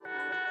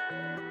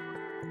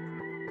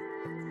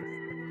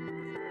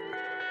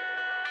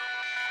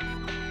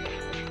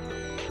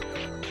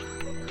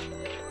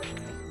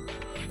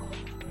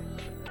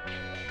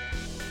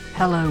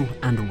Hello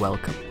and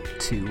welcome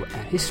to A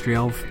History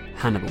of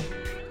Hannibal,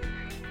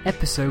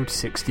 Episode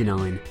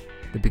 69,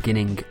 The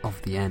Beginning of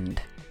the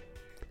End.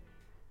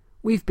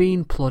 We've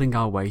been plodding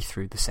our way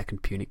through the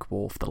Second Punic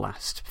War for the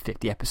last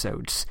 50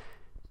 episodes,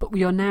 but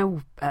we are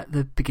now at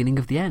the beginning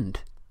of the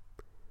end.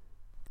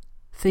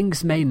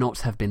 Things may not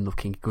have been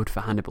looking good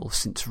for Hannibal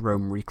since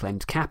Rome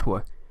reclaimed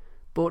Capua,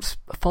 but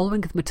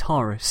following the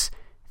Metaurus,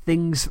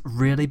 things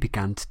really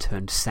began to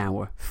turn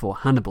sour for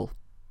Hannibal.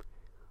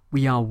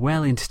 We are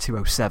well into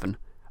 207,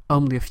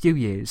 only a few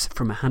years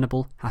from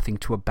Hannibal having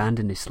to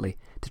abandon Italy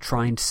to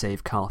try and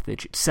save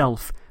Carthage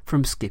itself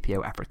from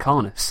Scipio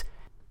Africanus,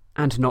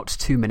 and not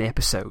too many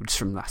episodes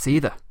from that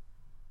either.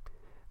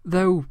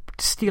 Though,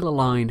 to steal a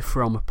line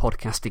from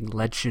podcasting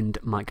legend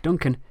Mike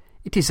Duncan,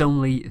 it is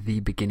only the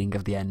beginning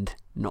of the end,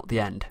 not the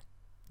end.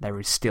 There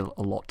is still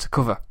a lot to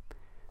cover.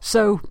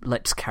 So,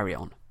 let's carry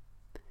on.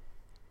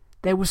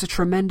 There was a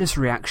tremendous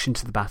reaction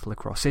to the battle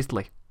across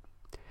Italy.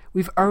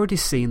 We've already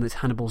seen that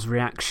Hannibal's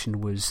reaction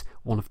was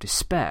one of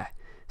despair,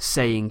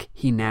 saying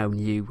he now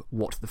knew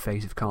what the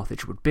fate of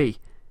Carthage would be.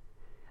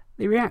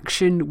 The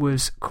reaction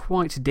was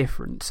quite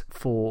different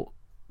for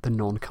the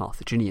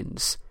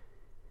non-Carthaginians.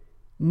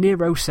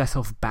 Nero set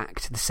off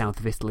back to the south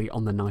of Italy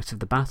on the night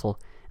of the battle,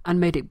 and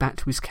made it back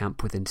to his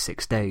camp within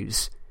 6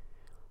 days.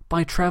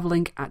 By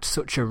travelling at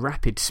such a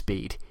rapid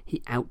speed,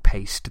 he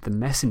outpaced the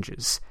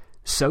messengers,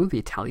 so the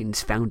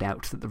Italians found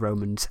out that the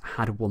Romans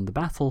had won the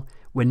battle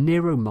when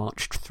Nero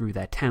marched through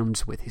their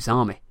towns with his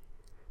army.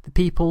 The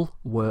people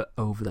were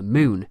over the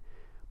moon,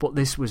 but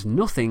this was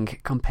nothing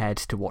compared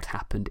to what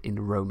happened in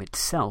Rome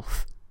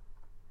itself.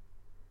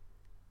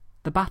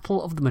 The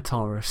Battle of the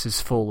Metaurus has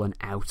fallen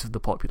out of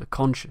the popular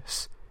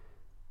conscious,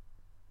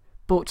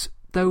 but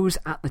those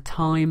at the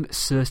time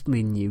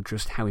certainly knew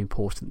just how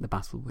important the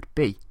battle would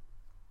be.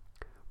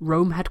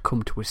 Rome had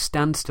come to a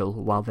standstill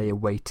while they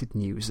awaited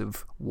news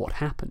of what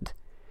happened.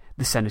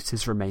 The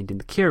senators remained in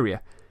the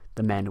Curia,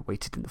 the men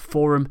waited in the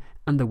Forum,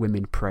 and the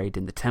women prayed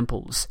in the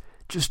temples,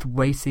 just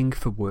waiting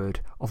for word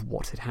of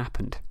what had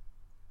happened.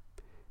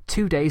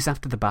 2 days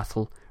after the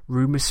battle,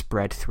 rumours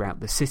spread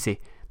throughout the city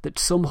that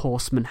some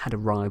horsemen had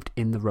arrived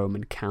in the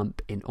Roman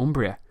camp in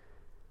Umbria,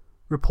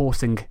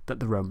 reporting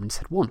that the Romans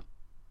had won.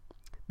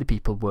 The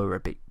people were a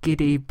bit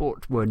giddy,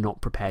 but were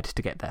not prepared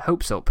to get their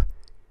hopes up.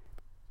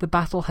 The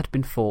battle had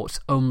been fought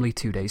only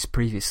 2 days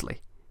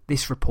previously.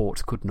 This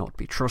report could not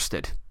be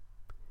trusted.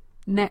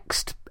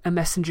 Next, a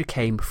messenger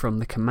came from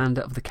the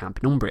commander of the camp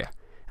in Umbria,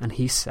 and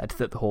he said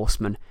that the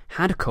horsemen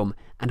had come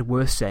and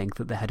were saying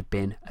that there had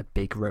been a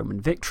big Roman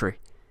victory.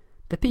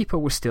 The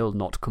people were still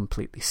not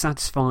completely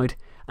satisfied,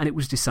 and it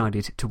was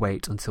decided to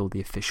wait until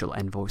the official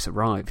envoys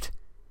arrived.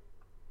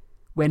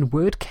 When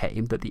word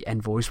came that the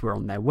envoys were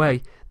on their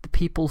way, the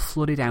people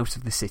flooded out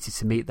of the city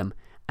to meet them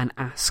and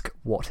ask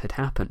what had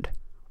happened.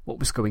 What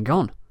was going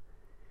on?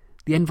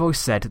 The envoys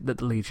said that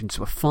the legions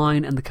were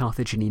fine and the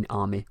Carthaginian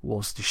army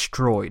was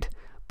destroyed.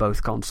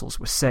 Both consuls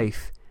were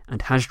safe,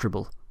 and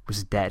Hasdrubal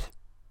was dead.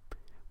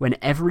 When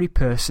every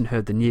person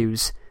heard the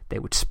news, they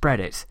would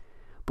spread it,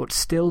 but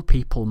still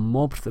people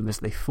mobbed them as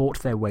they fought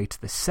their way to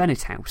the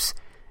Senate House.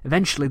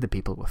 Eventually the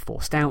people were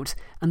forced out,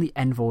 and the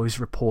envoys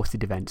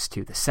reported events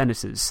to the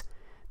senators.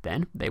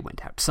 Then they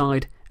went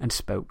outside and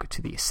spoke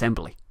to the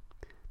assembly.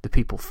 The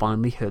people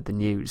finally heard the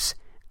news,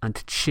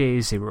 and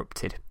cheers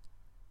erupted.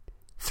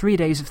 3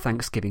 days of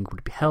Thanksgiving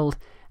would be held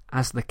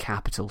as the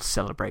capital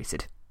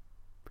celebrated.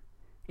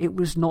 It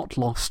was not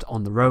lost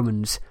on the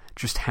Romans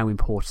just how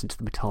important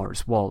the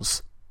Metaurus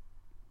was.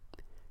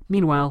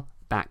 Meanwhile,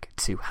 back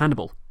to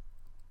Hannibal.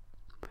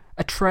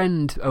 A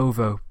trend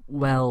over,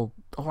 the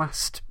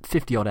last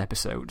 50-odd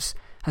episodes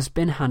has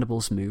been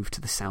Hannibal's move to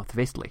the south of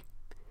Italy.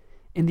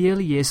 In the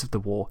early years of the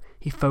war,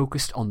 he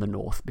focused on the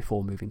north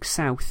before moving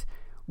south,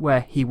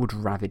 where he would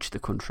ravage the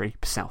country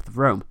south of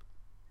Rome.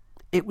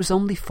 It was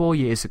only 4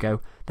 years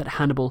ago that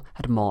Hannibal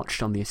had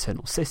marched on the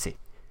Eternal City.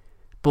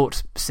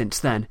 But since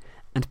then,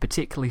 and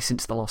particularly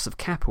since the loss of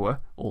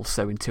Capua,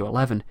 also in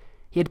 211,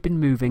 he had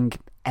been moving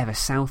ever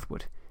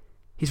southward.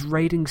 His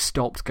raiding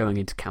stopped going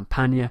into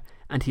Campania,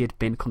 and he had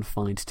been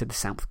confined to the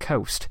south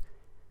coast.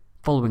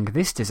 Following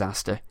this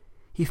disaster,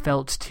 he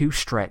felt too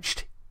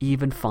stretched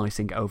even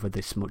fighting over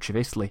this much of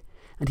Italy,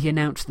 and he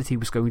announced that he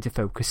was going to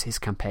focus his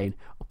campaign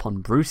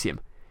upon Bruttium,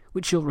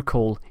 which you'll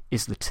recall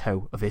is the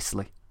toe of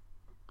Italy.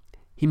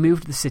 He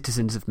moved the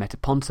citizens of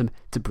Metapontum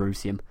to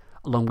Bruttium,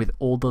 along with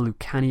all the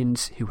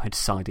Lucanians who had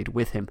sided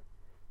with him.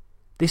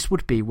 This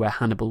would be where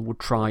Hannibal would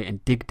try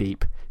and dig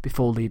deep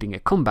before leading a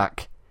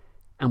comeback,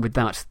 and with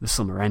that the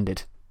summer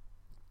ended.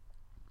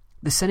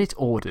 The Senate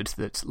ordered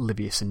that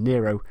Livius and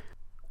Nero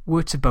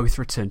were to both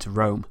return to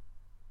Rome.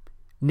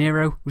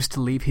 Nero was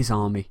to leave his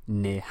army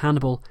near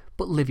Hannibal,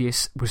 but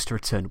Livius was to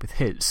return with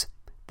his.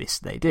 This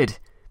they did,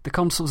 the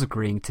consuls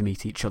agreeing to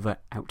meet each other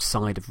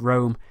outside of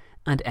Rome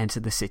and enter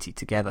the city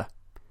together,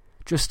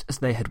 just as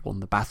they had won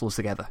the battle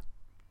together.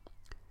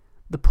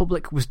 The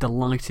public was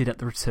delighted at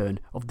the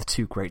return of the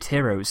two great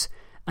heroes,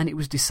 and it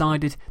was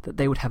decided that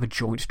they would have a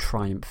joint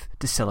triumph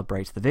to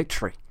celebrate the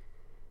victory.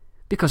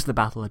 Because the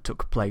battle had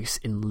took place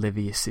in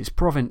Livius's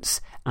province,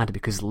 and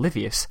because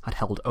Livius had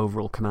held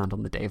overall command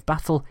on the day of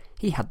battle,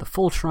 he had the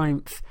full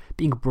triumph,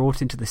 being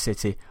brought into the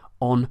city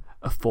on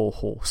a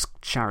 4-horse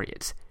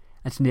chariot,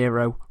 and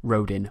Nero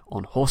rode in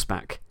on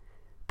horseback,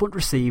 but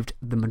received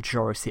the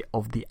majority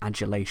of the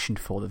adulation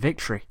for the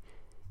victory.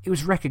 It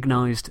was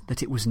recognised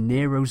that it was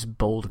Nero's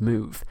bold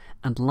move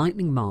and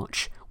lightning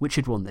march which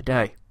had won the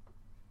day.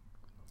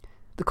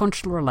 The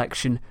consular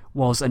election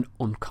was an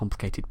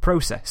uncomplicated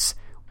process,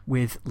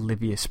 with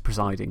Livius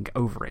presiding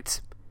over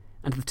it,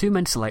 and the two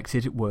men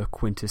selected were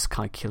Quintus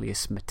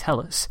Caecilius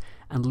Metellus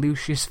and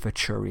Lucius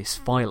Veturius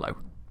Philo.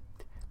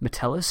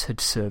 Metellus had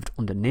served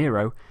under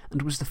Nero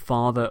and was the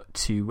father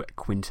to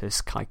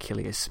Quintus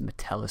Caecilius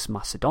Metellus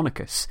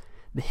Macedonicus,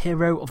 the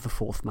hero of the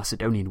Fourth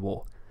Macedonian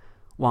War,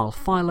 while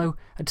Philo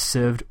had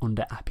served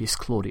under Appius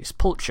Claudius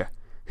Pulcher,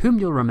 whom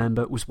you'll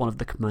remember was one of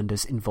the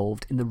commanders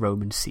involved in the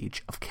Roman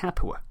siege of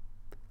Capua.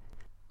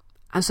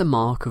 As a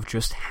mark of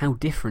just how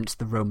different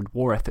the Roman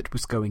war effort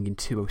was going in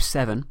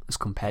 207 as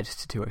compared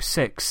to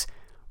 206,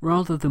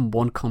 rather than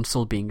one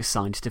consul being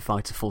assigned to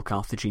fight a full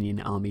Carthaginian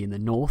army in the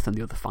north and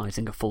the other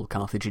fighting a full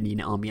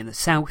Carthaginian army in the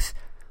south,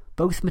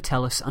 both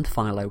Metellus and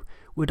Philo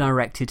were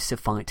directed to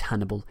fight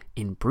Hannibal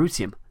in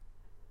Brutium.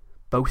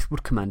 Both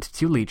would command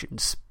 2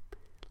 legions.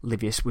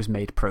 Livius was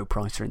made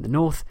propraetor in the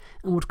north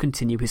and would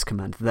continue his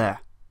command there.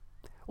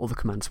 Other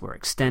commands were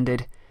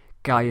extended.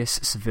 Gaius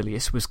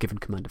Servilius was given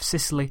command of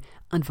Sicily,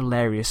 and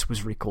Valerius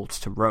was recalled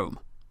to Rome.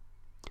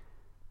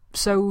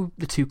 So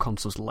the 2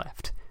 consuls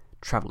left,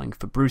 travelling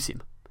for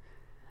Brutium.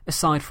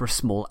 Aside for a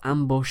small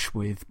ambush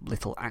with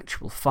little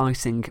actual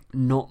fighting,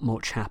 not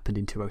much happened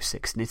in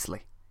 206 in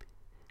Italy.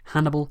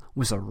 Hannibal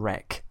was a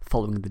wreck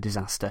following the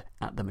disaster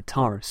at the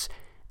Metaurus,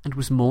 and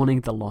was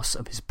mourning the loss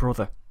of his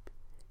brother.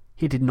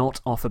 He did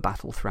not offer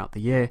battle throughout the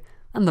year,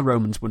 and the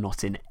Romans were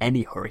not in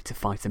any hurry to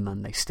fight a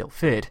man they still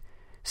feared,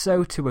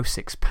 so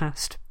 206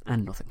 passed,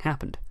 and nothing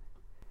happened.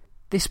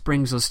 This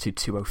brings us to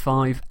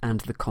 205 and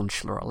the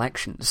consular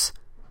elections.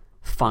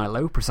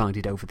 Philo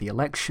presided over the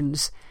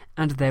elections,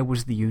 and there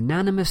was the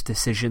unanimous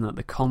decision that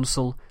the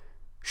consul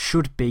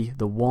should be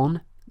the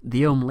one,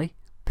 the only,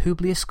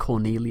 Publius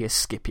Cornelius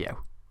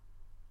Scipio.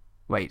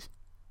 Wait,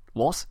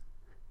 what?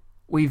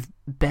 We've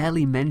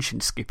barely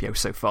mentioned Scipio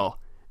so far,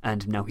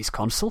 and now he's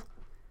consul?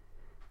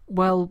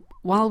 Well,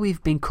 while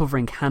we've been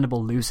covering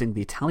Hannibal losing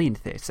the Italian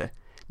theatre,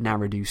 now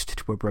reduced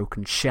to a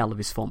broken shell of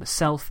his former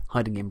self,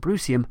 hiding in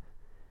Brutium,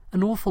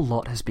 an awful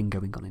lot has been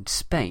going on in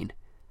Spain.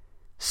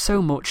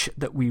 So much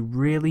that we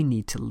really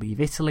need to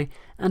leave Italy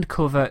and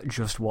cover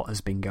just what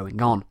has been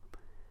going on.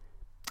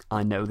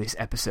 I know this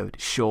episode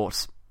is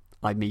short,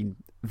 I mean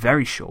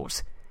very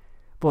short,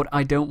 but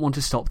I don't want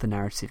to stop the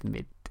narrative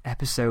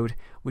mid-episode,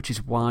 which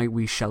is why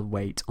we shall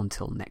wait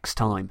until next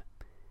time.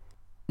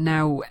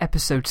 Now,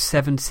 episode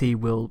 70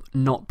 will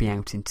not be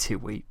out in 2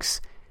 weeks.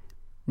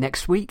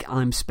 Next week,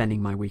 I'm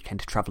spending my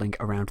weekend travelling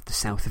around the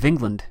south of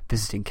England,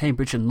 visiting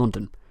Cambridge and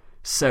London,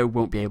 so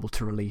won't be able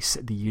to release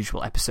the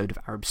usual episode of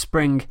Arab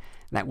Spring.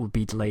 That will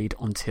be delayed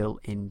until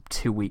in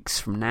 2 weeks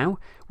from now,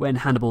 when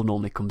Hannibal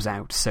normally comes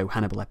out, so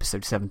Hannibal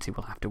episode 70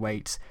 will have to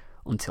wait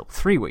until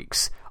 3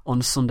 weeks,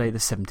 on Sunday the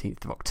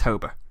 17th of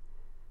October.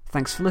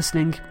 Thanks for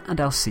listening,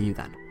 and I'll see you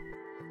then.